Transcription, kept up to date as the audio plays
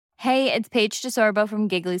Hey, it's Paige DeSorbo from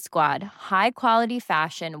Giggly Squad. High quality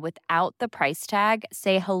fashion without the price tag.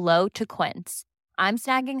 Say hello to Quince. I'm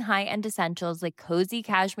snagging high-end essentials like cozy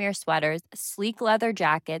cashmere sweaters, sleek leather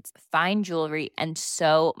jackets, fine jewelry, and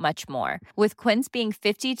so much more. With Quince being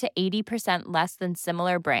 50 to 80% less than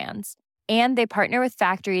similar brands. And they partner with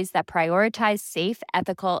factories that prioritize safe,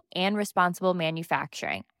 ethical, and responsible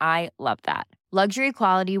manufacturing. I love that. Luxury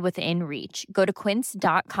quality within reach. Go to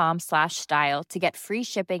quince.com/style to get free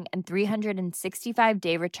shipping and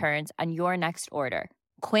 365-day returns on your next order.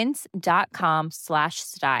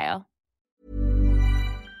 Quince.com/style.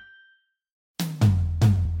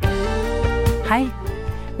 Hei,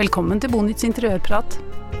 velkommen til Bonits interiørprat.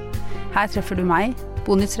 Her treffer du meg,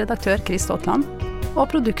 Bonits redaktør Chris Stotland, og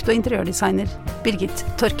produkt- og interiørdesigner Birgit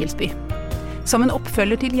Torkelsby. Som en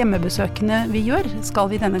oppfølger til hjemmebesøkene vi gjør, skal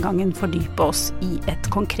vi denne gangen fordype oss i et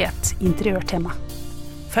konkret interiørtema.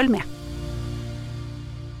 Følg med!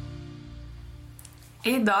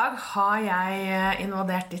 I dag har jeg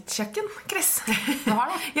invadert ditt kjøkken, Chris. Du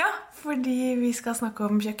har det? Ja, fordi vi skal snakke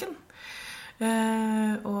om kjøkken.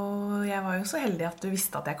 Og jeg var jo så heldig at du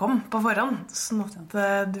visste at jeg kom på forhånd, sånn at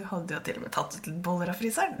du hadde jo til og med tatt ut litt boller av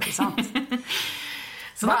fryseren. Ikke sant?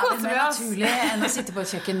 Så da koser vi oss. Naturlig enn å sitte på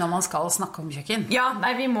et kjøkken når man skal snakke om kjøkken. Ja,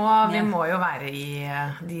 nei, vi må jo være i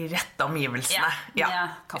de rette omgivelsene.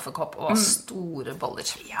 Ja, kaffekopp og store boller.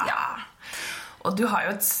 Ja. Og du har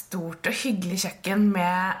jo et stort og hyggelig kjøkken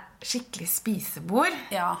med skikkelig spisebord.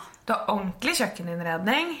 Ja. Du har ordentlig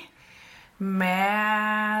kjøkkeninnredning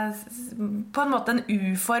med på en måte en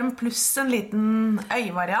U-form pluss en liten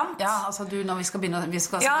øyvariant. Ja, altså du, når vi skal begynne, hvis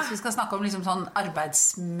vi skal snakke om liksom sånn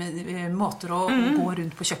arbeidsmåter å gå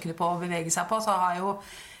rundt på kjøkkenet på og bevege seg på, så har jo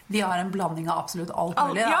vi har en blanding av absolutt alt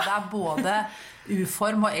mulig. Ja. Det både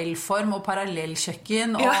U-form og L-form og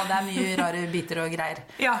parallellkjøkken, og det mye rare biter og greier.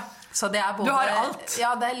 Ja. Så det både, du har alt.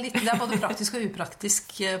 Ja, det både praktisk og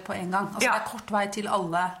upraktisk på en gang. Altså det kort vei til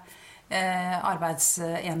alle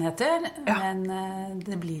arbeidsenheter, men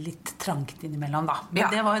det blir litt trangt innimellom da.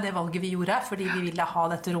 Men det var jo det valget vi gjorde, fordi vi ville ha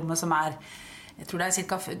dette rommet som jeg tror det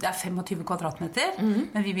er 25 kvadratmeter,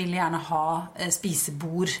 men vi ville gjerne ha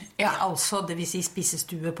spisebord, altså det vil si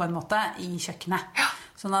spisestue på en måte, i kjøkkenet.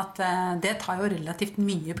 Sånn at det tar jo relativt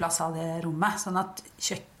mye plass av det rommet, sånn at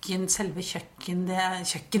selve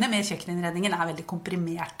kjøkkenet med kjøkkeninnredningen veldig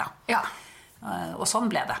komprimert da. Ja. Og sånn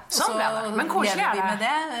ble det. Men koselig lever vi med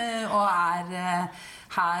det, og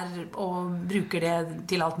her og bruker det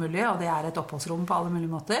til alt mulig, og det et oppholdsrom på alle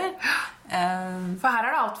mulige måter. For her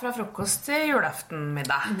det alt fra frokost til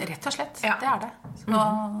julaftenmiddag. Rett og slett, det det.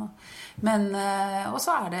 Men, og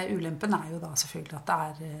så det, ulempen jo da selvfølgelig at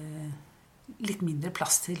det litt mindre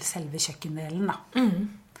plass til selve kjøkkendelen da.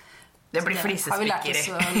 Det blir flisesprikker i. Har vi lært oss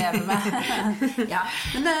å leve med. Ja.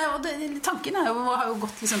 Men tanken har jo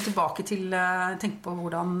gått liksom tilbake til tenke på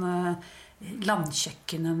hvordan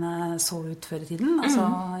landkjøkkenene så ut før i tiden. Altså,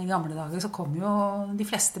 i gamle dager så kom jo de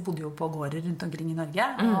fleste bodde jo på gårder rundt omkring i Norge,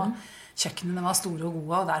 og kjøkkenene var store og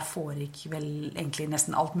gode, og der foregikk vel egentlig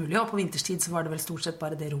nesten alt mulig, og på vinterstid så var det vel stort sett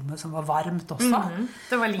bare det rommet som var varmt også.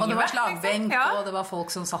 Det var livet, og det var slagbenk, liksom. og det var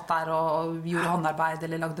folk som satt der og gjorde håndarbeid,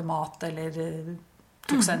 eller lagde mat, eller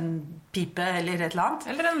tok seg en pipe eller et eller annet.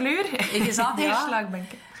 Eller en lur. Ikke sant? I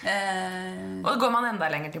slagbenken. Og går man enda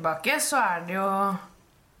lenger tilbake, så det jo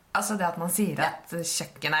altså det at man sier at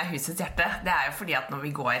kjøkken husets hjerte, det jo fordi at når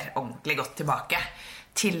vi går ordentlig godt tilbake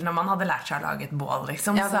til når man hadde lært seg å lage et bål,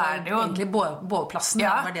 liksom, så det jo egentlig bålplassen,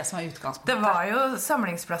 det var det som var utgangspunktet. Det var jo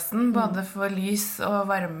samlingsplassen både for lys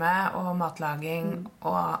og varme og matlaging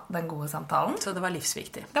og den gode samtalen. Så det var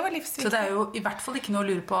livsviktig. Det var livsviktig. Så det jo i hvert fall ikke noe å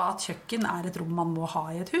lure på at kjøkken et rom man må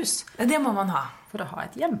ha i et hus. Det må man ha. For å ha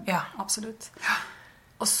et hjem. Ja. Absolutt. Ja.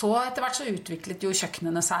 Og så etter hvert så utviklet jo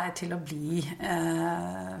kjøkkenene seg til å bli,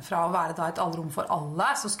 fra å være da et allrom for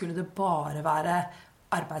alle, så skulle det bare være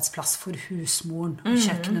arbeidsplass for husmoren.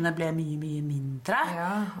 Kjøkkenene ble mye, mye mindre.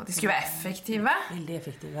 Ja, og de skulle være effektive. Veldig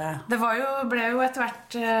effektive. Det ble jo etter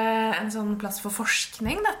hvert en sånn plass for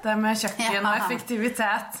forskning, dette med kjøkken og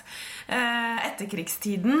effektivitet. Etter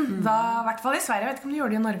krigstiden, da, i hvert fall i Sverige, jeg vet ikke om de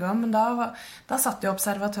gjorde det i Norge, men da satt jo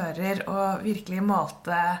observatører og virkelig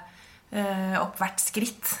målte opp hvert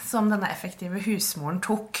skritt som denne effektive husmoren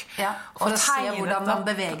tok. Ja, for å se hvordan man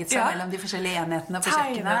beveget seg mellom de forskjellige enhetene på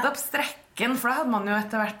kjøkkenet. Tegnet opp strekken, for da hadde man jo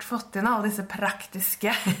etter hvert fått inn alle disse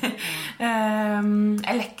praktiske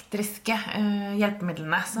elektriske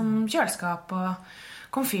hjelpemidlene som kjøleskap og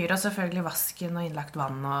komfyr og selvfølgelig vasken og innlagt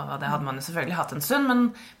vann, og det hadde man jo selvfølgelig hatt en stund,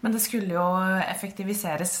 men det skulle jo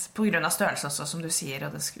effektiviseres på grunn av størrelse også, som du sier,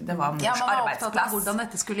 og det var mors arbeidsplass. Man var opptatt av hvordan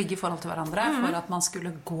dette skulle ligge i forhold til hverandre, for at man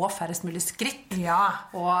skulle gå færrest mulig skritt,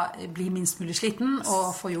 og bli minst mulig sliten,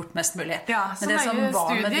 og få gjort mest mulig. Ja, så mye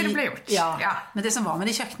studier ble gjort. Men det som var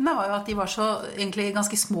med de kjøkkenene var jo at de var så egentlig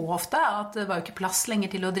ganske små ofte, at det var jo ikke plass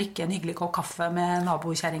lenger til å drikke en hyggelig kopp kaffe med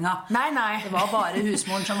nabokjæringa. Nei. Det var bare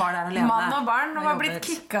husmoren som var der alene. Mann og barn var blitt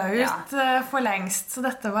kikka ut for lengst, så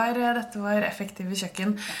dette var effektive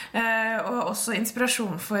kjøkken. Og også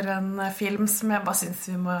inspirasjon for en film som jeg bare synes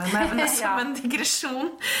vi må nevne som en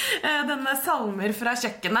digresjon. Denne Salmer fra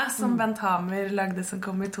kjøkkenet som Bent Hamer lagde, som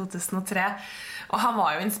kom i 2003. Og han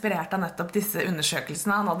var jo inspirert av nettopp disse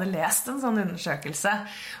undersøkelsene. Han hadde lest en sånn undersøkelse,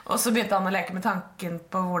 og så begynte han å leke med tanken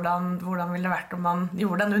på hvordan ville det vært om man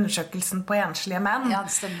gjorde den undersøkelsen på enslige menn. Ja,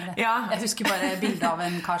 det stemmer det. Jeg husker bare bildet av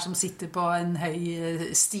en kar som sitter på en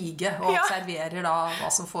høy stige og observerer da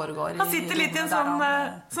hva som foregår. Han sitter litt i en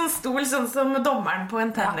sånn stol, sånn som dommeren på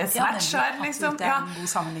en tennismatch. Liksom. Det en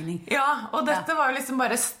god sammenligning. Ja, og dette var jo liksom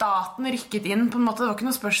bare staten rykket inn på en måte. Det var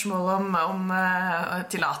ikke noe spørsmål om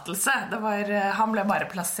tillatelse. Det var han ble bare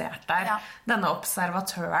plassert der, denne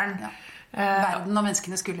observatøren. Verden og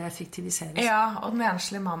menneskene skulle effektiviseres. Ja, og den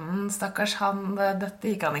enslige mannen, stakkars, dette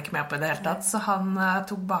gikk han ikke med på i det hele tatt, så han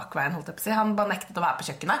tok bakveien, holdt jeg på å si. Han bare nektet å være på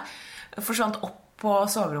kjøkkenet, forsvant opp på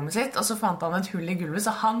soverommet sitt, og så fant han et hull i gulvet,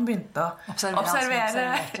 så han begynte å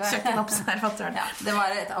observere kjøkkenobservatøren. Det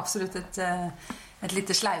var absolutt et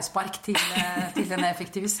lite sleivspark til denne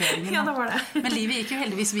effektiviseringen. Ja, det var det. Men livet gikk jo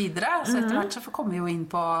heldigvis videre, så etter hvert så kom vi jo inn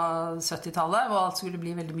på 70-tallet, og alt skulle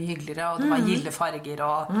bli veldig mye hyggeligere, og det var gilde farger,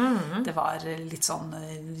 og det var litt sånn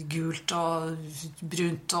gult og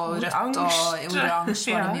brunt og rødt og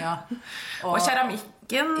oransje var det mye. Og keramikk.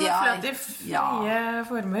 Fløt i frie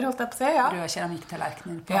former, holdt jeg på å si. Røde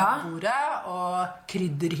keramikktalllerkener på bordet, og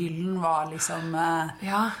krydderhyllen var liksom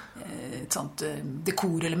et sånt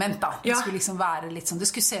dekorelement da. Det skulle liksom være litt sånn,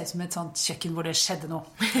 det skulle se ut som et sånt kjøkken hvor det skjedde noe.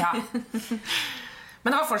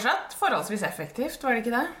 Men det var fortsatt forholdsvis effektivt, var det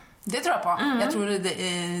ikke det? Det tror jeg på. Jeg tror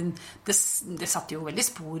det satt jo veldig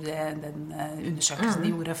spor den undersøkelsen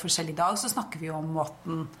de gjorde, for selv i dag så snakker vi jo om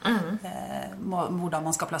hvordan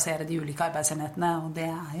man skal plassere de ulike arbeidsenhetene, og det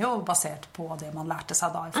jo basert på det man lærte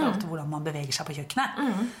seg da i forhold til hvordan man beveger seg på kjøkkenet.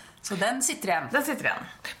 Så den sitter igjen.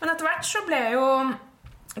 Men etter hvert så ble jo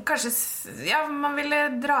kanskje, man ville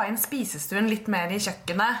dra inn spisestuen litt mer i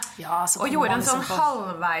kjøkkenet, og gjorde en sånn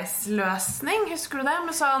halvveisløsning, husker du det?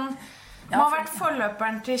 Med sånn det har vært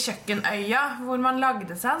forløperen til kjøkkenøya, hvor man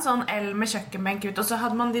lagde seg en sånn L med kjøkkenbenk ut, og så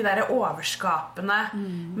hadde man de der overskapene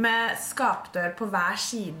med skapdør på hver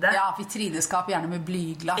side. Ja, vitrineskap, gjerne med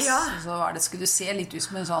blyglass. Så skulle det se litt ut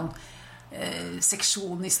som en sånn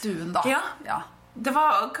seksjon i stuen da. Ja. Det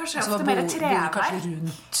var kanskje ofte mer treverk. Kanskje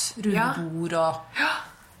runde bord og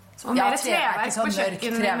mer treverk på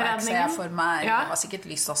kjøkkeninnredningen. Det var sikkert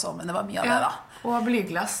lyst også, men det var mye av det da. Og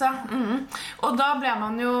blyglass, Og da ble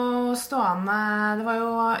man jo stående. Det var jo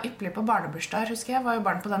ypperlig på barnebursdager, husker jeg. Var jo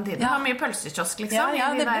barn på den tiden. Det var mye pølsekiosk, liksom.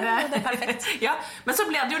 Det ble perfekt. Men så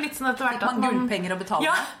ble det jo litt sånn etter hvert at man gullpenger å betale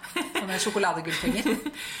med sjokoladegullpenger.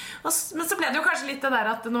 Men så ble det jo kanskje litt det der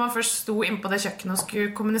at når man først sto inn på det kjøkkenet og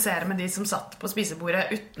skulle kommunisere med de som satt på spisebordet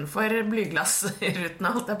utenfor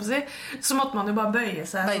blyglassrutene, holdt jeg på å si, så måtte man jo bare bøye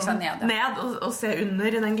seg ned og se under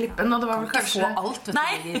i den glippen, og det var vel kanskje få alt,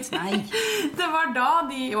 Nei. Det var da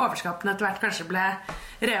de overskapene etter hvert kanskje ble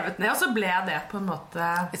revet ned, og så ble det på en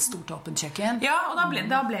måte et stort åpent kjøkken. Ja, og da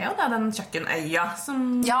ble jo det den kjøkkenøya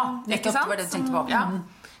som, ikke sant? Det tenkte på.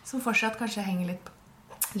 Som fortsatt kanskje henger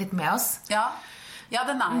litt med oss. Ja,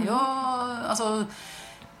 den jo altså,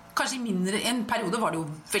 kanskje i en periode var det jo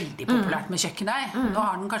veldig populært med kjøkkendeig. Nå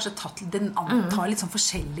har den kanskje den antar litt sånn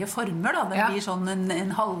forskjellige former da. Den blir sånn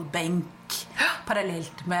en halvbenk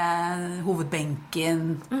parallelt med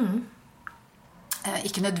hovedbenken.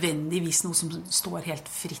 Ikke nødvendigvis noe som står helt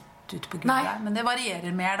fritt ute på gulvet, men det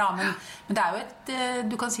varierer mer da, men det jo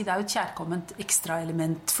du kan si det jo et kjærkomment ekstra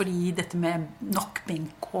element, fordi dette med nok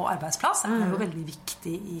benk og arbeidsplass jo veldig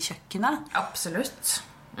viktig i kjøkkenet. Absolutt.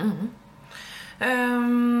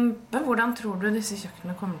 Men hvordan tror du disse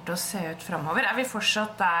kjøkkenene kommer til å se ut fremover? Vi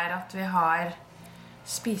fortsatt der at vi har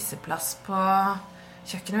spiseplass på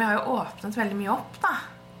kjøkkenet? Vi har jo åpnet veldig mye opp da.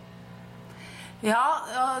 Ja,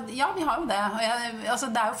 vi har jo det. Altså,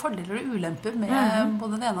 det jo fordeler og ulemper med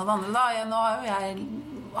både det ene og det andre. Da. Nå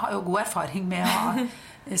har jo god erfaring med å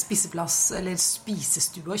ha spiseplass eller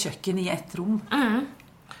spisestue og kjøkken i ett rom.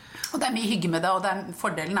 Og det mye hygge med det, og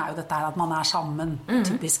fordelen jo dette her at man sammen,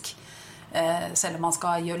 typisk. Selv om man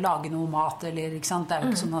skal lage noe mat, eller, ikke sant? Det jo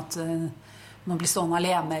ikke sånn at man blir stående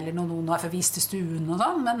alene, eller når noen er forvist til stuen og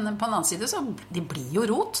sånn, men på den annen side så de blir jo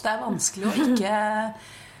rot. Det vanskelig å ikke,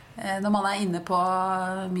 når man inne på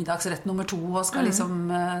middagsrett nummer 2 og skal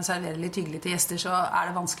liksom servere litt hyggelig til gjester, så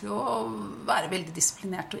det vanskelig å være veldig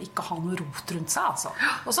disiplinert og ikke ha noe rot rundt seg, altså.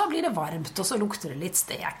 Og så blir det varmt, og så lukter det litt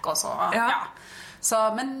stek, og så, Så,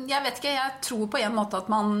 men jeg vet ikke, jeg tror på en måte at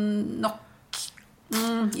man nok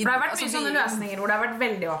det har vært mye sånne løsninger hvor det har vært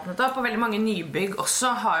veldig åpnet opp, og veldig mange nybygg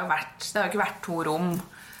også har jo vært, det har jo ikke vært 2 rom.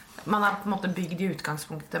 Man har på en måte bygd i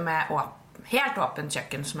utgangspunktet med helt åpent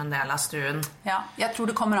kjøkken som en del av stuen. Ja, jeg tror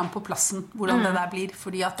det kommer an på plassen, hvordan det der blir,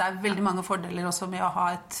 fordi at det veldig mange fordeler også med å ha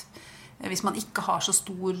hvis man ikke har så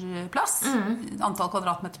stor plass, antall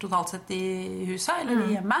kvadratmeter totalt sett i huset eller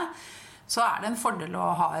i hjemmet, så det en fordel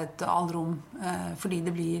å ha et allrom, fordi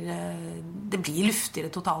det blir luftigere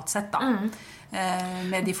totalt sett da.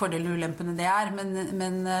 Med de fordeler og ulempene det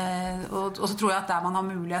og så tror jeg at der man har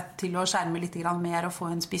mulighet til å skjerme litt grann mer og få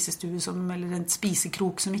en spisestue eller en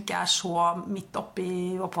spisekrok som ikke så midt oppe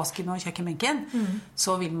i oppvasken og kjøkkenbenken,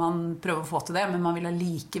 så vil man prøve å få til det, men man vil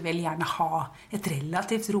likevel gjerne ha et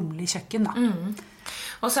relativt rommelig kjøkken da.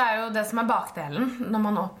 Og så jo det som bakdelen når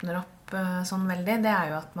man åpner opp sånn veldig, det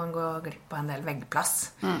jo at man går glipp på en del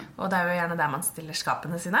veggplass. Og det jo gjerne der man stiller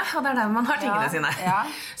skapene sine, og det der man har tingene sine.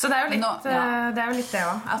 Så det jo litt det jo litt det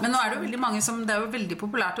også. Men nå det jo veldig mange som, det jo veldig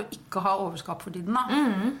populært å ikke ha overskap for tiden da.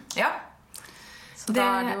 Ja. Så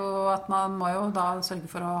da det jo at man må jo da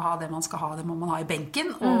sørge for å ha det man skal ha, det må man ha i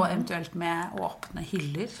benken, og eventuelt med åpne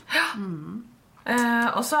hyller.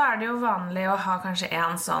 Og så det jo vanlig å ha kanskje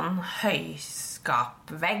en sånn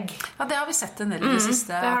høyskapvegg. Ja, det har vi sett en del i det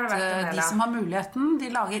siste. At de som har muligheten, de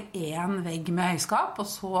lager en vegg med høyskap, og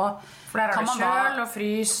så for der det kjøl og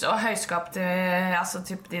frys og høyskap til altså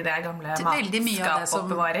typ de der gamle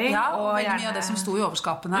matskapoppbevaring. Ja, og veldig mye av det som sto i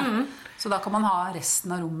overskapene. Så da kan man ha resten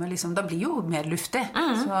av rommet, liksom, da blir jo mer luftig.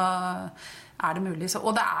 Så det mulig.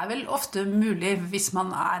 Og det vel ofte mulig hvis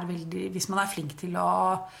man flink til å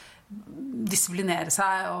disiplinere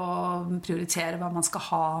seg og prioritere hva man skal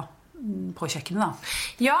ha på kjøkkenet da.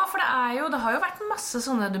 Ja, for det har jo vært masse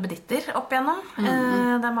sånne duppeditter opp igjennom.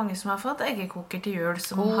 Det mange som har fått eggekoker til jul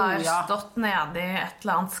som har stått nede i et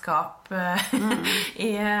eller annet skap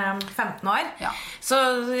i 15 år. Så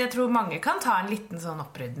jeg tror mange kan ta en liten sånn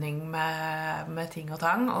opprydning med ting og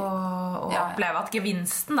tang og oppleve at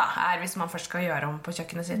gevinsten da hvis man først skal gjøre om på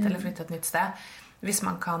kjøkkenet sitt eller flytte et nytt sted. Hvis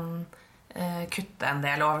man kan kutte en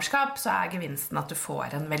del overskap, så gevinsten at du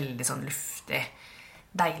får en veldig sånn luftig,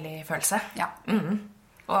 deilig følelse.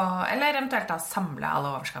 Eller eventuelt da samle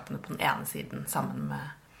alle overskapene på den ene siden sammen med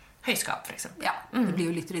høyskap, for eksempel. Ja, det blir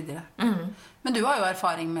jo litt ryddigere. Men du har jo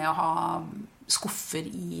erfaring med å ha skuffer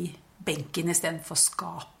i benken I stedet for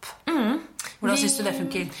skap. Hvordan synes du det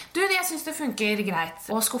funker? Jeg synes det funker greit.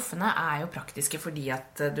 Og skuffene jo praktiske fordi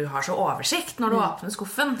at du har så oversikt når du åpner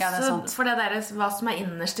skuffen. Ja, det sant. For det hva som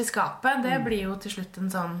innerst I skapet, det blir jo til slutt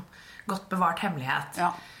en sånn godt bevart hemmelighet.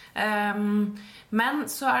 Ja. Men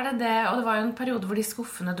så det, og det var jo en periode hvor de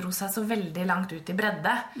skuffene dro seg så veldig langt ut I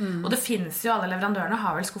bredde. Og det finnes jo, alle leverandørene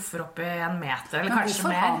har vel skuffer opp I 1 meter, eller kanskje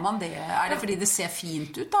mer. Men hvorfor har man det? Det fordi det ser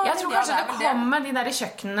fint ut da? Jeg tror kanskje det kom med de der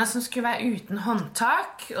kjøkkenene som skulle være uten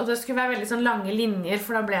håndtak, og det skulle være veldig sånn lange linjer,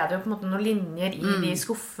 for da ble det jo på en måte noen linjer I de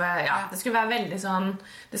skuffe, det skulle være veldig sånn,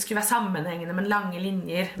 det skulle være sammenhengende, men lange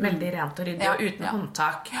linjer, veldig rent og ryddig, og uten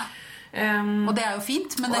håndtak. Og det jo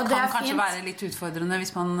fint, men det kan kanskje være litt utfordrende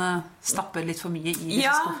hvis man stapper litt for mye I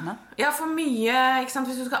disse skuffene. Ja, for mye, ikke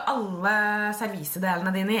sant? Hvis du skal ha alle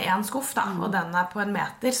servisedelene dine I en skuff da, og den på 1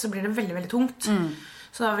 meter, så blir det veldig, veldig tungt.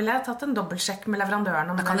 Så da ville jeg tatt en dobbeltsjekk med leverandøren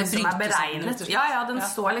om den liksom beregnet. Ja, den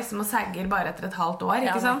står liksom og sagger bare etter et halvt år,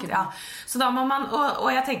 ikke sant? Ja. Så da må man, og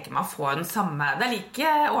jeg tenker man får den samme, det like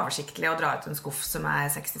oversiktlig å dra ut en skuff som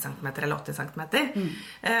 60 cm eller 80 cm.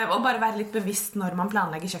 Og bare være litt bevisst når man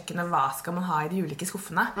planlegger kjøkkenet, hva skal man ha I de ulike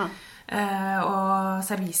skuffene. Og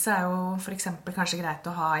servise jo for eksempel kanskje greit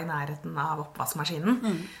å ha I nærheten av oppvaskmaskinen.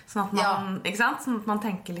 Sånn at man, ikke sant? Sånn at man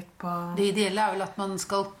tenker litt på... Det ideelle vel at man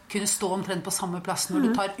skal kunne stå omtrent på samme plass når du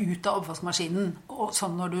tar ut av oppvaskmaskinen, og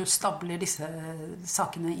sånn når du stabler disse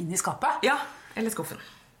sakene inn I skapet. Ja, eller skuffen.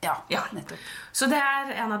 Ja, nettopp. Så det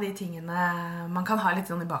en av de tingene man kan ha litt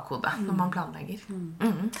sånn I bakhodet når man planlegger.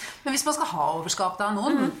 Men hvis man skal ha overskap da,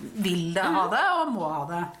 noen vil det ha det og må ha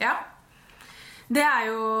det. Ja. Det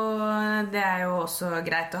jo også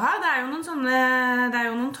greit å ha. Det jo noen sånne, det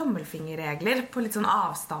jo noen tommelfingerregler på litt sånn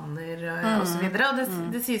avstander og så videre.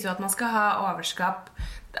 Og det sies jo at man skal ha overskap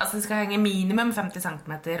altså det skal henge minimum 50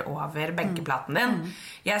 centimeter over benkeplaten din.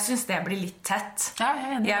 Jeg synes det blir litt tett.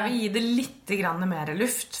 Jeg vil gi det litt grann mer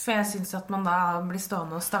luft, for jeg synes at man da blir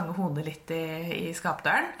stående og stange hodet litt i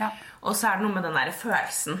skapdøren. Og så det noe med den der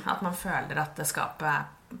følelsen, at man føler at det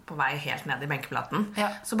skapet på vei helt ned i benkeplaten.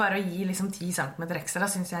 Så bare å gi liksom 10 centimeter ekstra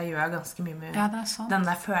synes jeg gjør ganske mye med den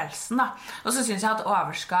der følelsen da. Og så synes jeg at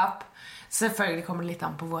overskap, selvfølgelig kommer det litt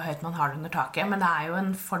an på hvor høyt man har det under taket, men det jo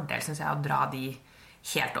en fordel synes jeg å dra de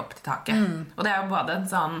helt opp til taket. Og det jo både en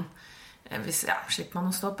sånn, slipper man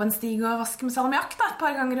å stå på en stige og vaske med salmiakk da, et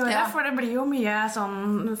par ganger i året, for det blir jo mye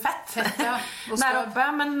sånn fett der oppe,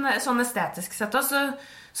 men sånn estetisk sett også,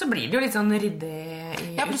 så blir det jo litt sånn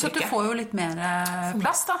ryddig i pluss at du får jo litt mer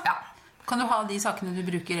plass da. Kan du ha de sakene du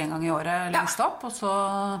bruker en gang i året lengst opp, og så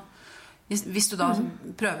hvis du da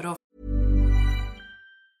prøver å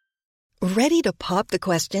Ready to pop the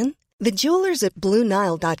question? The jewelers at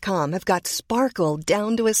BlueNile.com have got sparkle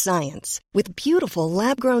down to a science with beautiful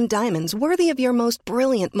lab-grown diamonds worthy of your most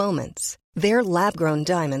brilliant moments. Their lab-grown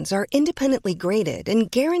diamonds are independently graded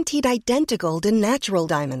and guaranteed identical to natural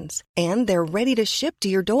diamonds, and they're ready to ship to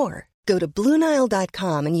your door. Go to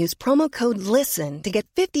BlueNile.com and use promo code LISTEN to get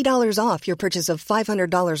 $50 off your purchase of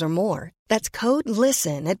 $500 or more. That's code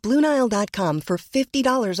LISTEN at BlueNile.com for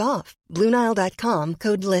 $50 off. BlueNile.com,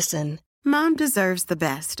 code LISTEN. Mom deserves the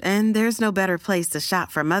best, and there's no better place to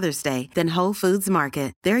shop for Mother's Day than Whole Foods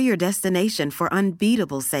Market. They're your destination for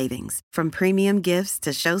unbeatable savings, from premium gifts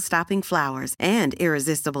to show-stopping flowers and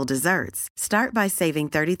irresistible desserts. Start by saving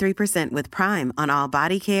 33% with Prime on all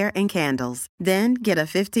body care and candles. Then get a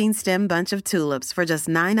 15-stem bunch of tulips for just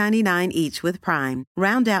 $9.99 each with Prime.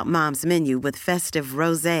 Round out Mom's menu with festive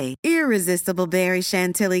rosé, irresistible berry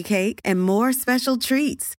chantilly cake, and more special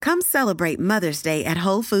treats. Come celebrate Mother's Day at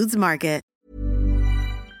Whole Foods Market.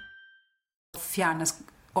 Fjerne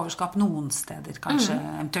overskap noen steder, kanskje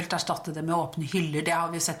eventuelt erstatte det med åpne hyller. Det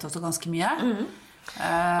har vi sett også ganske mye.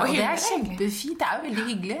 Og det kjempefint, det jo veldig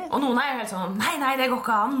hyggelig. Og noen jo helt sånn, nei, det går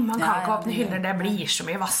ikke an. Man kan ikke åpne hyller, det blir så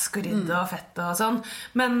mye vask og rydde og fett og sånn.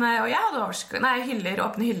 Men, og jeg hadde åpne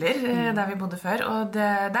hyller der vi bodde før, og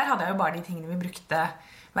der hadde jeg jo bare de tingene vi brukte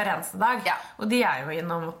hver eneste dag. Og de jo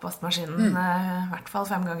innom oppvaskmaskinen i hvert fall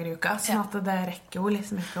 5 ganger i uka, sånn at det rekker jo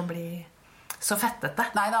liksom ikke å bli så fettete.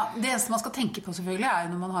 Neida, det eneste man skal tenke på selvfølgelig jo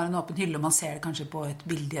når man har en åpen hylle, og man ser det kanskje på et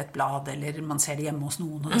bilde i et blad, eller man ser det hjemme hos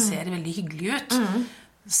noen, og det ser veldig hyggelig ut.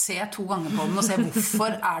 Se 2 ganger på den og se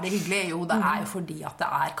hvorfor det hyggelig. Jo, det jo fordi at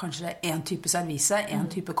det kanskje en type servise, en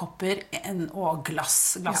type kopper, og glass.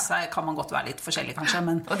 Glass kan man godt være litt forskjellig kanskje,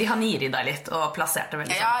 men og de har nirydda litt og plassert det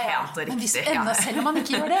veldig pent og riktig. Men selv om man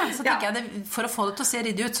ikke gjør det, så tenker jeg for å få det til å se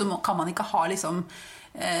ryddig ut, så kan man ikke ha liksom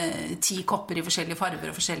 10 kopper i forskjellige farger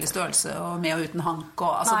og forskjellige størrelse og med og uten hank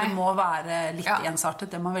og, altså det må være litt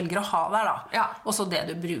ensartet det man velger å ha der da og så det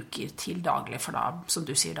du bruker til daglig for da, som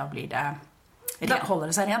du sier, da blir det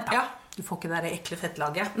holder det seg rent da du får ikke det ekle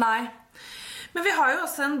fettlaget men vi har jo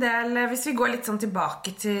også en del, hvis vi går litt sånn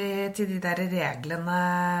tilbake til de der reglene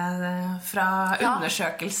fra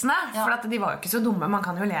undersøkelsene, for at de var jo ikke så dumme, man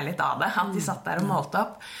kan jo le litt av det, at de satt der og målte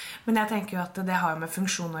opp. Men jeg tenker jo at det har jo med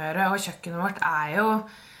funksjon å gjøre, og kjøkkenet vårt jo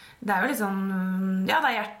det jo litt sånn, det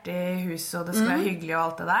hjerte i huset, og det skal være hyggelig og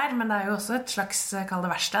alt det der, men det jo også et slags, kall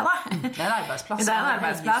det verksted da. Det en arbeidsplass. Det en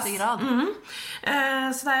arbeidsplass.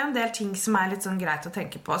 Så det jo en del ting som litt sånn greit å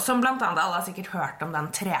tenke på, som blant annet, alle har sikkert hørt om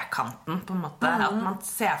den trekanten, på en måte, at man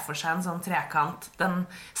ser for seg en sånn trekant, den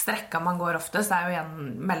strekka man går oftest, det jo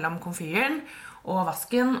igjen mellom komfyren, og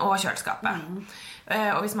vasken og kjøleskapet.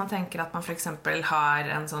 Og hvis man tenker at man for eksempel har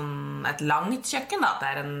et langt kjøkken, da, at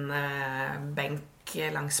det en benk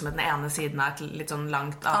langs med den ene siden av et litt sånn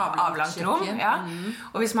langt avlangt rom.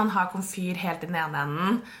 Og hvis man har komfyr helt i den ene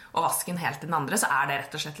enden og vasken helt i den andre, så det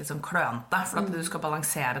rett og slett litt sånn klønete, for at du skal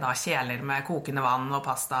balansere da kjeler med kokende vann og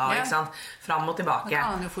pasta og ikke sant, fram og tilbake. Da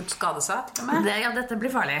kan man jo fort skade seg. Dette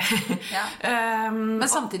blir farlig. Men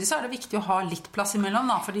samtidig så det viktig å ha litt plass imellom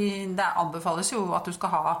da, fordi det anbefales jo at du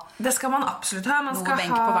skal ha det skal man absolutt ha. Man skal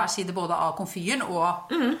benk på hver side både av komfyren og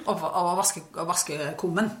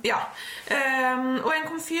vaskekummen. Og en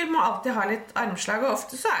komfyr må alltid ha litt armslag, og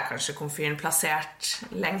ofte så kanskje komfyren plassert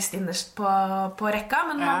lengst innerst på rekka,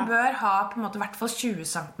 men man bør ha på en måte I hvert fall 20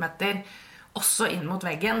 centimeter også inn mot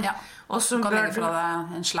veggen. Og så kan legge fra deg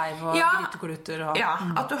en sleiv og gryteklutter.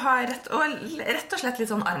 At du har rett og slett litt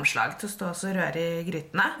sånn armslag til å stå og røre I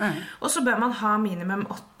grytene. Og så bør man ha minimum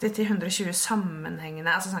 80-120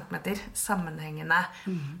 sammenhengende, altså centimeter, sammenhengende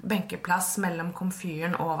benkeplass mellom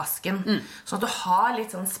komfyren og vasken. Sånn at du har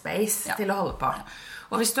litt sånn space til å holde på.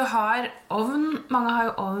 Og hvis du har ovn, mange har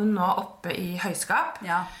jo ovn nå oppe I høyskap,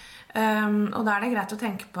 Og da det greit å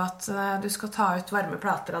tenke på at du skal ta ut varme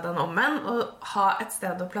plater av den ommen og ha et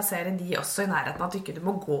sted å plassere de også i nærheten, at du ikke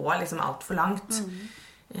må gå liksom alt for langt.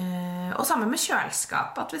 Og sammen med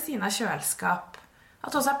kjøleskap, at ved siden av kjøleskap at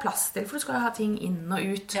det også plass til, for du skal ha ting inn og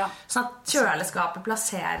ut, sånn at kjøleskapet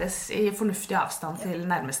plasseres i fornuftig avstand til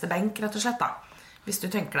nærmeste benk, rett og slett da. Hvis du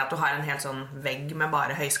tenker at du har en helt sånn vegg med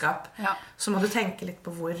bare høyskap, så må du tenke litt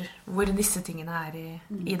på hvor disse tingene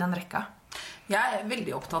i den rekka. Jeg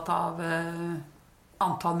veldig opptatt av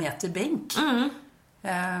antall meter benk.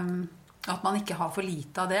 At man ikke har for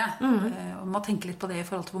lite av det. Og man må tenke litt på det i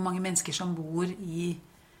forhold til hvor mange mennesker som bor i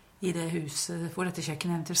det huset hvor dette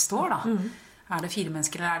kjøkkenet eventuelt står da. Det 4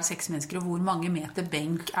 mennesker eller det 6 mennesker, og hvor mange meter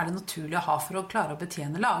benk det naturlig å ha for å klare å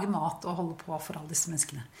betjene, lage mat og holde på for alle disse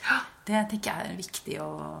menneskene. Det tenker jeg viktig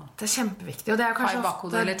å det kjempeviktig, og det kanskje ha i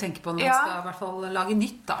bakhodet eller tenke på når man skal i hvert fall lage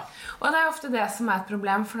nytt da. Og det ofte det som et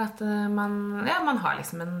problem, for at man har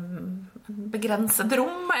liksom en begrenset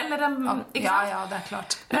rom eller ikke sant? Ja, det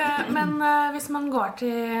klart. Men hvis man går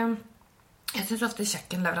til jeg synes ofte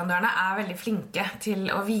kjøkkenleverandørene veldig flinke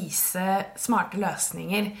til å vise smarte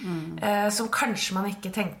løsninger som kanskje man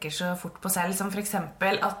ikke tenker så fort på selv, som for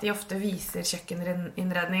eksempel at de ofte viser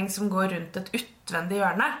kjøkkeninnredning som går rundt et utvendig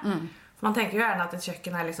hjørne. For man tenker jo gjerne at et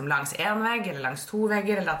kjøkken liksom langs en vegg, eller langs 2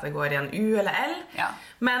 vegger, eller at det går i en U eller L.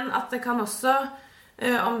 Men at det kan også,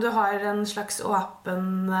 om du har en slags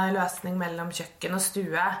åpen løsning mellom kjøkken og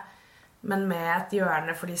stue, men med et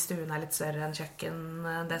hjørne fordi stuen litt større enn kjøkken,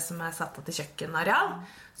 det som satt av til kjøkkenareal,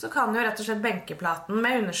 så kan jo rett og slett benkeplaten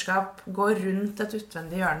med underskap gå rundt et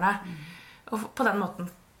utvendig hjørne. Og på den måten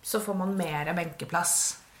så får man mer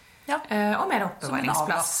benkeplass. Og mer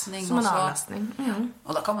oppbevaringsplass. Som en avlastning.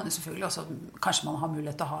 Og da kan man jo selvfølgelig også, kanskje man har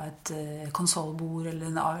mulighet til å ha et konsolbord eller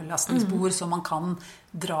en avlastningsbord som man kan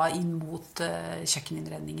dra inn mot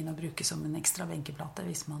kjøkkeninnredningen og bruke som en ekstra benkeplate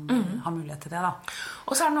hvis man har mulighet til det da.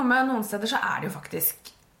 Og så det noe med noen steder så det jo faktisk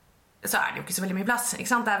så det jo ikke så veldig mye plass,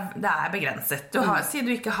 ikke sant? Det begrenset. Si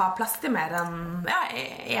du ikke har plass til mer enn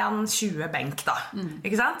 1,20 benk da,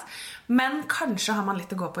 ikke sant? Men kanskje har man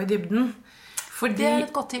litt å gå på i dybden. Det et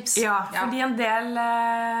godt tips. Fordi en del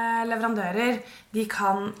leverandører de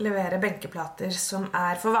kan levere benkeplater som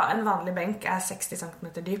for en vanlig benk 60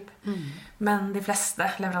 cm dyp. Men de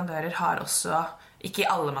fleste leverandører har også, ikke i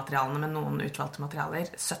alle materialene, men noen utvalgte materialer,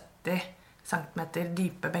 70 cm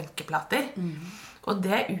dype benkeplater. Og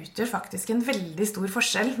det utgjør faktisk en veldig stor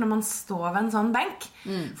forskjell når man står ved en sånn benk.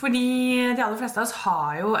 Fordi de aller fleste av oss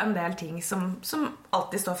har jo en del ting som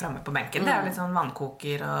alltid står fremme på benken. Det jo litt sånn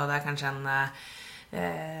vannkoker, og det kanskje en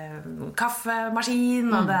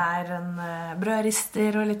kaffemaskin, og det en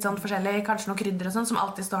brødrister og litt sånn forskjellig, kanskje noen krydder og sånn, som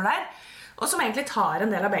alltid står der. Og som egentlig tar en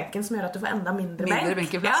del av benken som gjør at du får enda mindre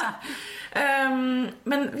benkeplass.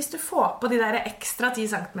 Men hvis du får på de der ekstra 10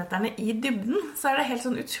 centimeterne i dybden, så det helt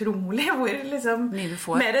sånn utrolig hvor liksom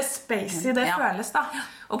mer spacey det føles da.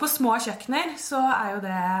 Og på små kjøkkener så jo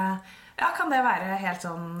det kan det være helt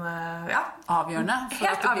sånn avgjørende for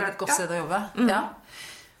at det blir et godt sted å jobbe.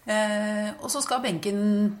 Og så skal benken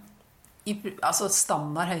altså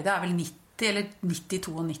standardhøyde vel 90 eller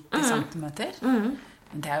 90-92 centimeter.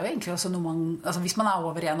 Men det jo egentlig også noe man altså hvis man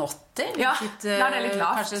over 1,80 det litt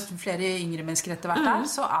lavt. Kanskje flere yngre mennesker etter hvert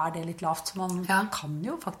så det litt lavt, så man kan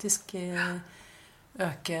jo faktisk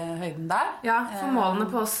øke høyden der. For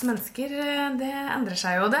målene på oss mennesker det endrer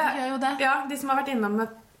seg jo. Det gjør jo det. De som har vært innom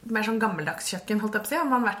et mer sånn gammeldags kjøkken, holdt jeg på å si,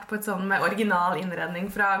 har man vært på et sånn med original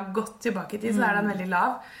innredning fra godt tilbake i tid, så den veldig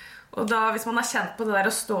lav. Og da, hvis man har kjent på det der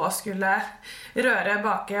å stå og skulle røre,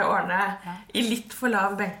 bake, ordne i litt for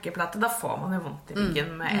lav benkeplate, da får man jo vondt i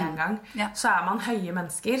ryggen med en gang. Så man høye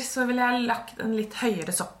mennesker, så ville jeg lagt en litt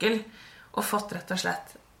høyere sokkel og fått rett og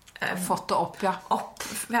slett fått det opp, opp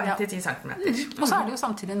 5-10 centimeter. Og så det jo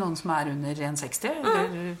samtidig noen som under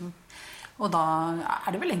 1,60 og da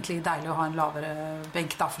det vel egentlig deilig å ha en lavere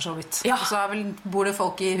benk da, for så vidt. Og så bor det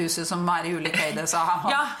folk i huset som i ulik høyde, så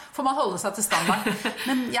får man holde seg til standard.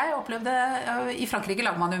 Men jeg opplevde, i Frankrike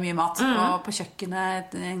lager man jo mye mat, og på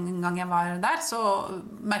kjøkkenet en gang jeg var der, så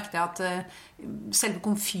merkte jeg at selve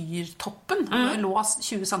komfyrtoppen lå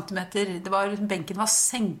 20 centimeter, benken var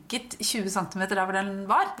senket 20 centimeter der hvor den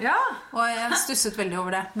var. Og jeg stusset veldig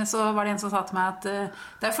over det. Men så var det en som sa til meg at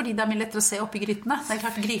det fordi det mye lettere å se opp i grytene. Det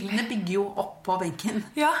klart, grytene bygger jo opp på benken.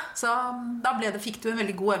 Så da fikk du en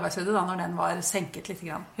veldig god arbeidshøyde da, når den var senket litt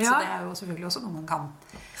grann. Så det jo selvfølgelig også noe man kan.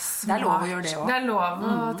 Det lov å gjøre det også. Det lov å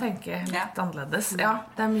tenke litt annerledes.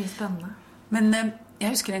 Det mye spennende. Men jeg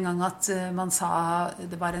husker en gang at man sa,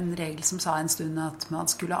 det var en regel som sa en stund at man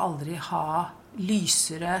skulle aldri ha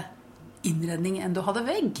lysere innredning enn du hadde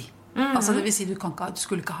vegg. Altså det vil si, du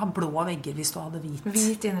skulle ikke ha blå vegger hvis du hadde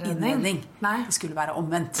hvit innredning. Nei. Det skulle være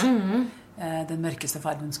omvendt. Den mørkeste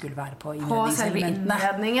fargen skulle være på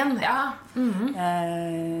innredningen. Ja.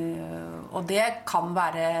 Og det kan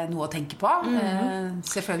være noe å tenke på.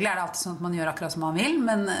 Selvfølgelig det alltid sånn at man gjør akkurat som man vil,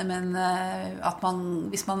 men at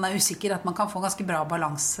hvis man usikker, at man kan få ganske bra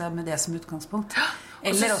balanse med det som utgangspunkt.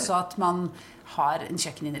 Eller også at man har en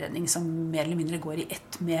kjøkkeninnredning som mer eller mindre går i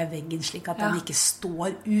ett med veggen, slik at den ikke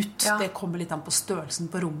står ut. Det kommer litt an på størrelsen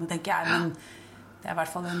på rommet, tenker jeg, men det I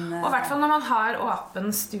hvert fall og I hvert fall når man har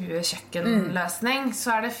åpen stue-kjøkkenløsning,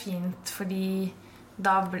 så det fint, fordi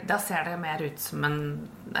da ser det mer ut som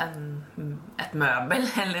et møbel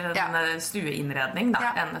eller en stueinnredning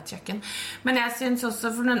enn et kjøkken. Men jeg synes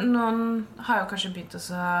også, for noen har jo kanskje begynt å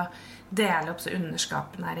dele opp så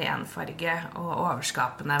underskapene I en farge og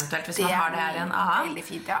overskapene eventuelt, hvis man har det I en annen.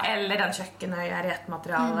 Fint, eller den kjøkkenøya I et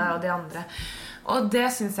materiale og de andre. Og det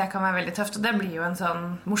synes jeg kan være veldig tøft, og det blir jo en sånn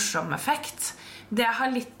morsom effekt. Det jeg har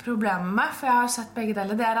litt problemer med, for jeg har sett begge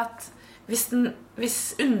deler, det at hvis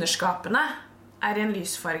underskapene I en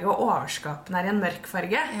lysfarge og overskapene I en mørk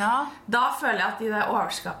farge, da føler jeg at de der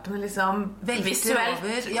overskapene liksom visuelt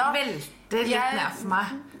velter litt ned for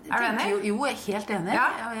meg. Du enig? Jo, jeg helt enig.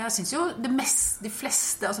 Jeg synes jo de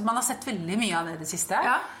fleste, altså man har sett veldig mye av det siste.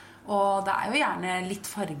 Og det jo gjerne litt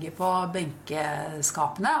farge på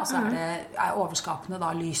benkeskapene, og så overskapene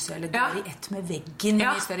da lyse, eller går I ett med veggen I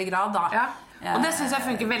mye større grad da. Og det synes jeg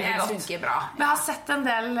funker veldig godt. Funker bra. Men jeg har sett en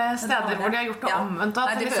del steder hvor de har gjort det omvendt.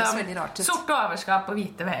 At det høres veldig rart ut. Sorte overskap og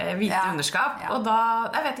hvite underskap. Og da,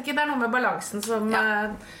 jeg vet ikke, det noe med balansen som det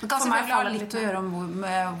kan selvfølgelig ha litt å gjøre om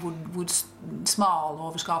hvor smale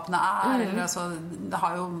overskapene eller, altså, det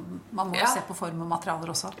har jo, man må jo se på form og materialer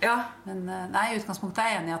også. Men I utgangspunktet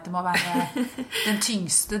jeg enig I at det må være den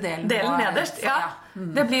tyngste delen nederst,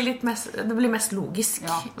 Det blir mest logisk, I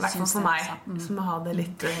hvert fall for meg, som å ha det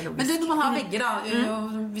litt logisk. Men når man har vegger da,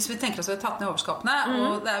 hvis vi tenker oss å ha tatt ned overskapene,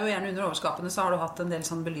 og det jo gjerne under overskapene, så har du hatt en del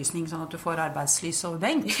sånn belysning, sånn at du får arbeidslys over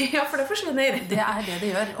benk. Ja, for det forsvinner. Det det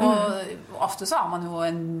gjør, og ofte så har man jo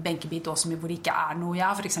en benkebit også hvor det ikke noe. Jeg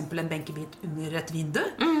har for eksempel en benkebit under et vindu,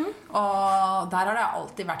 og der har det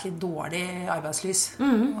alltid vært litt dårlig arbeidslys.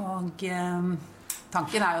 Og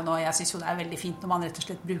tanken jo nå, jeg synes jo det veldig fint når man rett og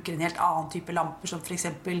slett bruker en helt annen type lamper, som for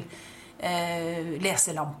eksempel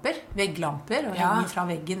leselamper, vegglamper, og henger fra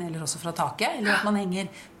veggen eller også fra taket, eller at man henger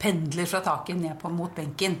pendler fra taket ned mot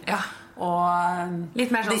benken. Og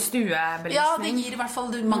litt mer sånn stuebelysning. Ja, det gir I hvert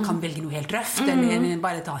fall, man kan velge noe helt røft, eller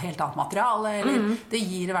bare ta helt annet materiale, eller det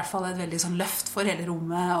gir I hvert fall et veldig sånn løft for hele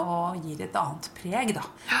rommet, og gir et annet preg da.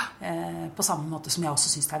 På samme måte som jeg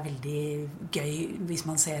også synes det veldig gøy, hvis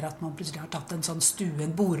man ser at man plutselig har tatt en sånn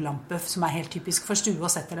en bordlampe, som helt typisk for stue,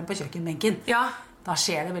 og setter den på kjøkkenbenken. Da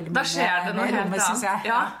skjer det veldig mye med rommet, synes jeg.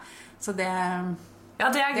 Så det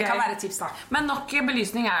det kan være et tips da. Men nok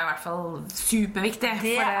belysning jo I hvert fall superviktig.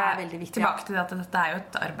 Det veldig viktig. Tilbake til at dette jo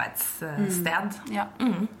et arbeidssted.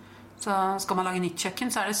 Så skal man lage nytt kjøkken,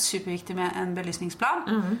 så det superviktig med en belysningsplan.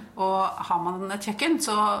 Og har man et kjøkken,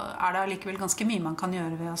 så det likevel ganske mye man kan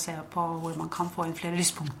gjøre ved å se på hvor man kan få inn flere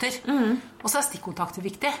lyspunkter. Og så stikkontakter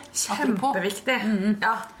viktig. Kjempeviktig.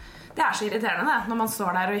 Ja. Det så irriterende når man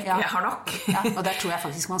står der og ikke har nok. Og der tror jeg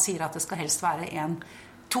faktisk man sier at det skal helst være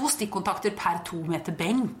 2 stikkontakter per 2 meter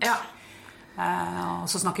benk. Og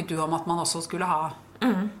så snakket du om at man også skulle ha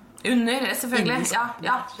under, selvfølgelig.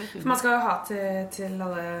 For man skal jo ha til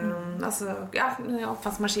alle altså,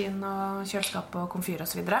 oppvaskmaskin og kjøleskap og komfyr og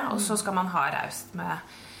så videre. Og så skal man ha raust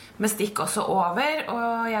med stikk også over.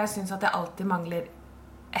 Og jeg synes at jeg alltid mangler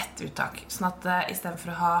ett uttak. Sånn at I stedet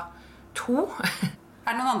for å ha 2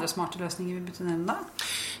 det noen andre smarte løsninger vi burde nevne da?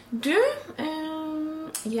 Du,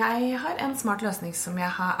 jeg har en smart løsning som jeg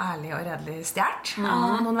har ærlig og redelig stjert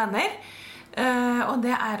av noen venner. Og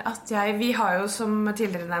det at vi har jo som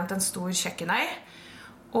tidligere nevnt en stor kjøkkenøy,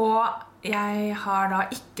 og jeg har da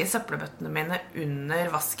ikke søppelbøttene mine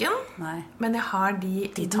under vasken. Men jeg har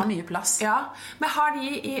de tar mye plass. Men jeg har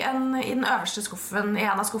de i den øverste skuffen, I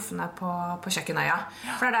en av skuffene på kjøkkenøya.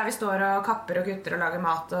 For det der vi står og kapper og kutter og lager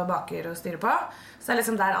mat og baker og styrer på. Så det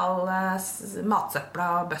liksom der all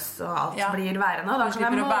matsøpla og bøss og alt blir værende. Og da kan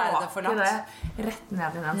jeg måke det rett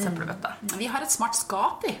ned I den søppelbøtta. Vi har et smart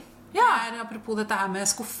skap I. Apropos dette her med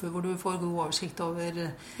skuffer hvor du får god oversikt over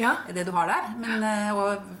det du har der. Men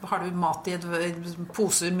og har du mat I et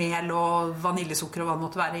pose mel og vaniljesukker og hva det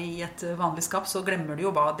måtte være I et vanlig skap, så glemmer du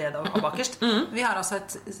jo bare det da bakerst. Vi har altså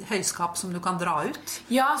et høyskap som du kan dra ut.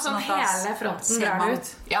 Sånn hele fronten drar du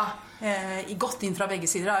ut. gått inn fra begge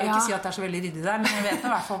sider. Jeg vil ikke si at det så veldig ryddig der, men jeg vet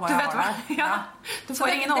i hvert fall hva jeg har der. Ja. Du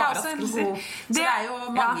får ingen overraskelser. Så det jo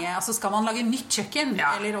mange, altså skal man lage nytt kjøkken,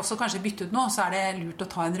 eller også kanskje bytte ut noe, så det lurt å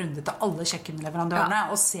ta en runde til alle kjøkkenleverandørene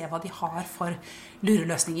og se hva de har for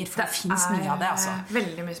lureløsninger, for det finnes mye av det. Altså.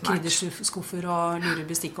 Veldig mye smart. Krydderskuffer og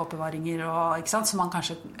lurebestikkoppbevaringer, og, ikke sant? Så man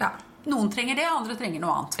kanskje... Noen trenger det, andre trenger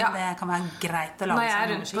noe annet. Det kan være greit å lage. Når jeg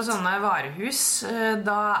rundt på sånne varehus,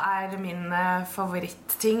 da min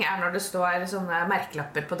favorittting når det står sånne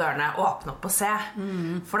merkelapper på dørene, åpne opp og se.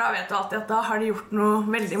 For da vet du alltid at da har de gjort noe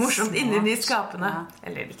veldig morsomt inni de skapene.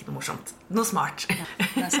 Eller ikke noe morsomt, noe smart.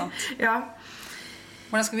 Det sant.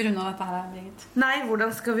 Hvordan skal vi runde av dette her, Birgit? Nei, hvordan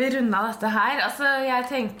skal vi runde av dette her? Altså, jeg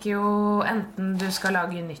tenker jo enten du skal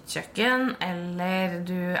lage nytt kjøkken, eller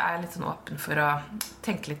du litt sånn åpen for å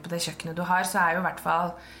tenke litt på det kjøkkenet du har, så jo i hvert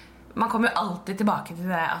fall... Man kommer jo alltid tilbake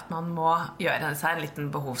til det at man må gjøre seg en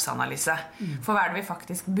liten behovsanalyse. For hva det vi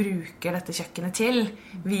faktisk bruker dette kjøkkenet til?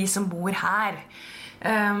 Vi som bor her.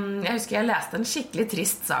 Jeg husker jeg leste en skikkelig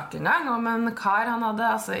trist sak en gang om en kar. Han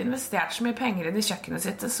hadde investert så mye penger i det kjøkkenet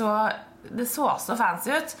sitt, det så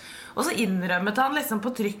fancy ut. Og så innrømmet han liksom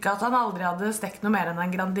på trykk at han aldri hadde stekt noe mer enn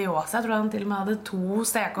en Grandiosa. Jeg tror han til og med hadde 2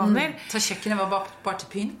 stekeovner. Så kjøkkenet var bare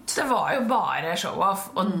til pynt? Det var jo bare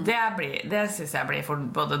show-off. Og det synes jeg blir for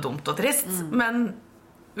både dumt og trist. Men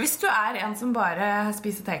hvis du en som bare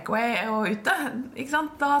spiser takeaway og ute, ikke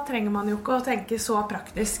sant? Da trenger man jo ikke å tenke så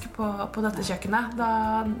praktisk på dette kjøkkenet.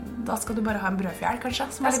 Da skal du bare ha en brødfjell,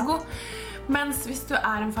 kanskje, som litt god. Mens hvis du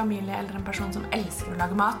en familie eller en person som elsker å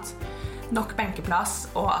lage mat, nok benkeplass,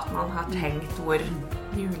 og at man har tenkt hvor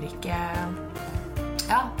de ulike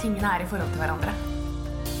tingene I forhold til hverandre.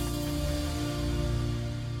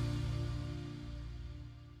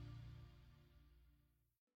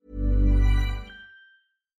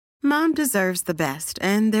 Mom deserves the best,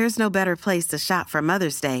 and there's no better place to shop for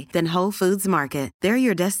Mother's Day than Whole Foods Market. They're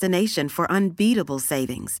your destination for unbeatable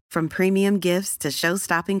savings, from premium gifts to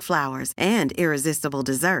show-stopping flowers and irresistible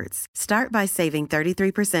desserts. Start by saving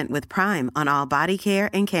 33% with Prime on all body care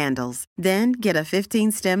and candles. Then get a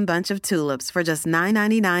 15-stem bunch of tulips for just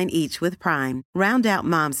 $9.99 each with Prime. Round out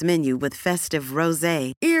Mom's menu with festive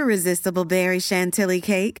rosé, irresistible berry chantilly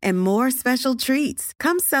cake, and more special treats.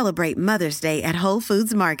 Come celebrate Mother's Day at Whole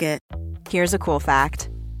Foods Market. Here's a cool fact.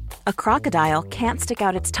 A crocodile can't stick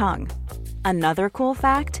out its tongue. Another cool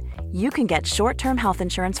fact, you can get short-term health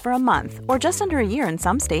insurance for a month or just under a year in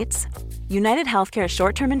some states. United Healthcare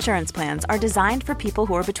short-term insurance plans are designed for people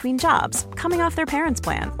who are between jobs, coming off their parents'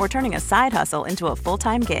 plan, or turning a side hustle into a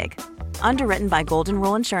full-time gig. Underwritten by Golden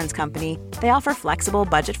Rule Insurance Company, they offer flexible,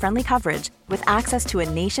 budget-friendly coverage with access to a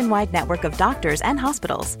nationwide network of doctors and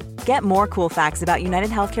hospitals. Get more cool facts about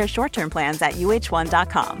United Healthcare short-term plans at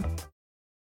uh1.com.